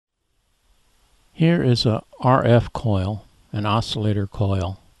Here is a RF coil, an oscillator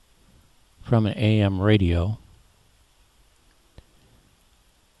coil from an AM radio,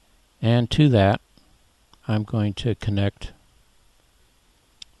 and to that I'm going to connect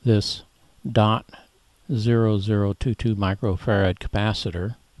this .0022 microfarad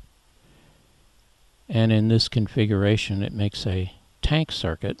capacitor, and in this configuration it makes a tank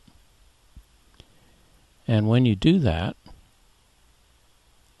circuit. And when you do that,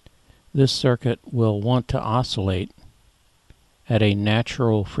 this circuit will want to oscillate at a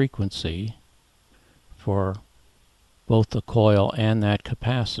natural frequency for both the coil and that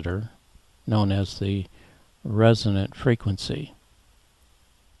capacitor, known as the resonant frequency.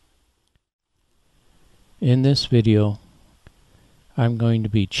 In this video, I'm going to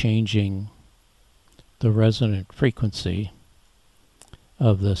be changing the resonant frequency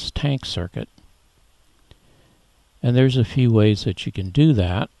of this tank circuit. And there's a few ways that you can do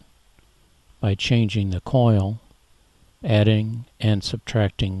that by changing the coil, adding and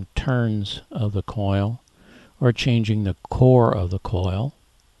subtracting turns of the coil, or changing the core of the coil.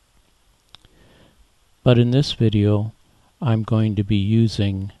 But in this video, I'm going to be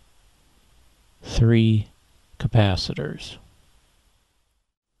using 3 capacitors.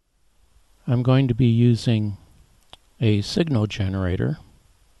 I'm going to be using a signal generator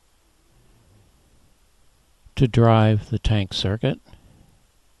to drive the tank circuit,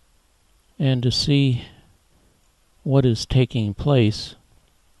 and to see what is taking place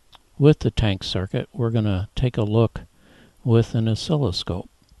with the tank circuit, we're going to take a look with an oscilloscope.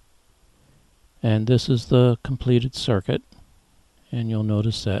 And this is the completed circuit, and you'll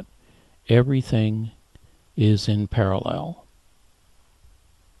notice that everything is in parallel.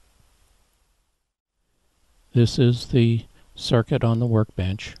 This is the circuit on the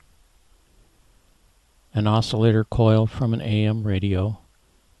workbench, an oscillator coil from an AM radio,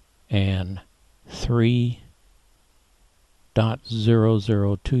 and 3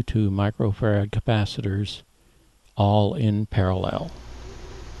 .0022 microfarad capacitors, all in parallel.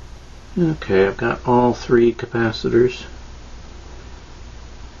 Okay, I've got all 3 capacitors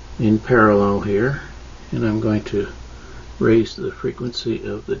in parallel here, and I'm going to raise the frequency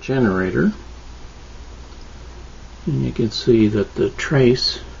of the generator, and you can see that the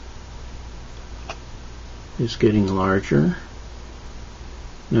trace is getting larger.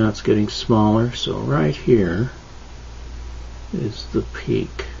 Now it's getting smaller, so right here is the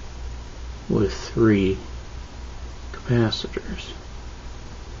peak with 3 capacitors.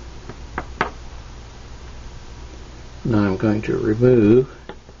 Now I'm going to remove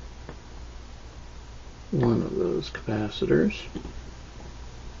one of those capacitors,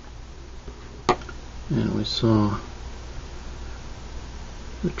 and we saw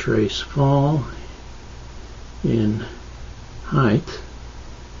the trace fall in height,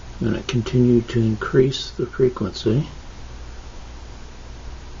 and it continued to increase the frequency.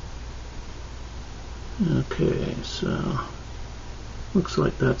 Okay, so looks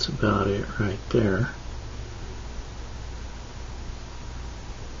like that's about it right there.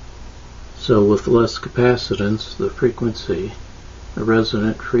 So with less capacitance, the frequency, the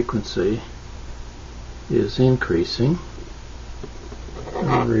resonant frequency, is increasing.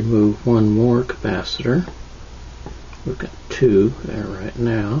 I'll remove one more capacitor. We've got 2 there right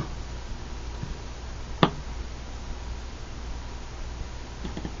now.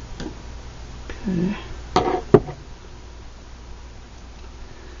 Okay.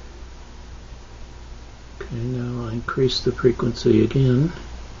 Okay, now I'll increase the frequency again.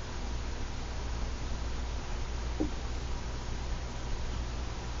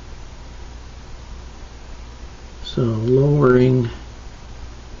 So lowering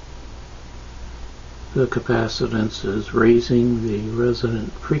the capacitance is raising the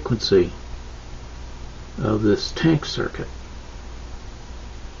resonant frequency of this tank circuit.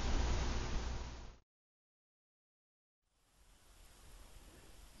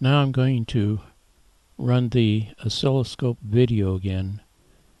 Now I'm going to run the oscilloscope video again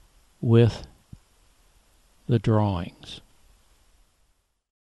with the drawings.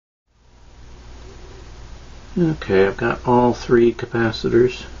 Okay, I've got all 3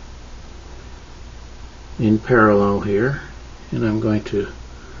 capacitors in parallel here, and I'm going to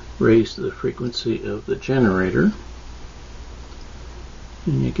raise the frequency of the generator,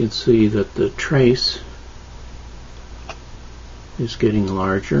 and you can see that the trace is getting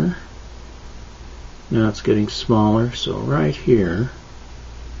larger. Now it's getting smaller, so right here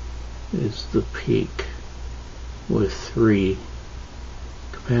is the peak with 3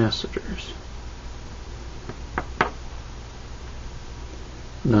 capacitors.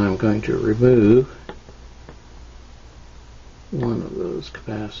 Now I'm going to remove one of those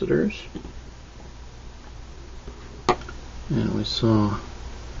capacitors, And we saw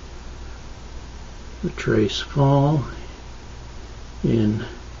the trace fall in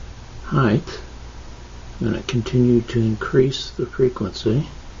height, and it continued to increase the frequency.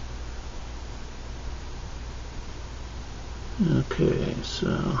 Okay,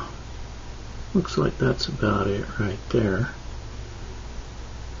 so looks like that's about it right there.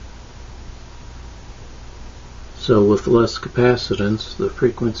 So with less capacitance, the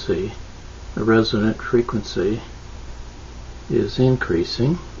frequency, the resonant frequency, is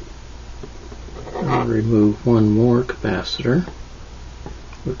increasing. I'll remove one more capacitor.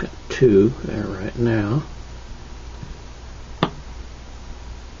 We've got two there right now.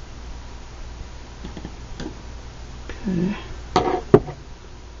 Okay.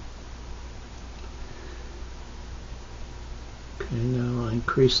 Okay, now I'll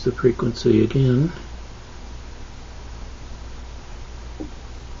increase the frequency again.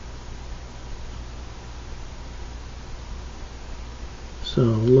 So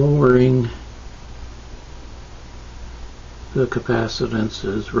lowering the capacitance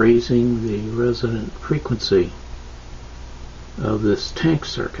is raising the resonant frequency of this tank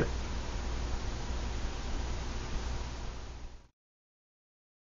circuit.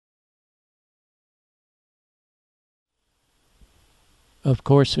 Of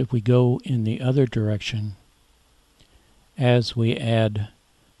course, if we go in the other direction, as we add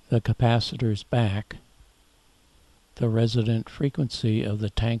the capacitors back, the resonant frequency of the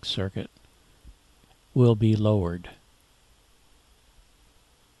tank circuit will be lowered.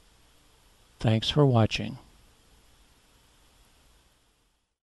 Thanks for watching.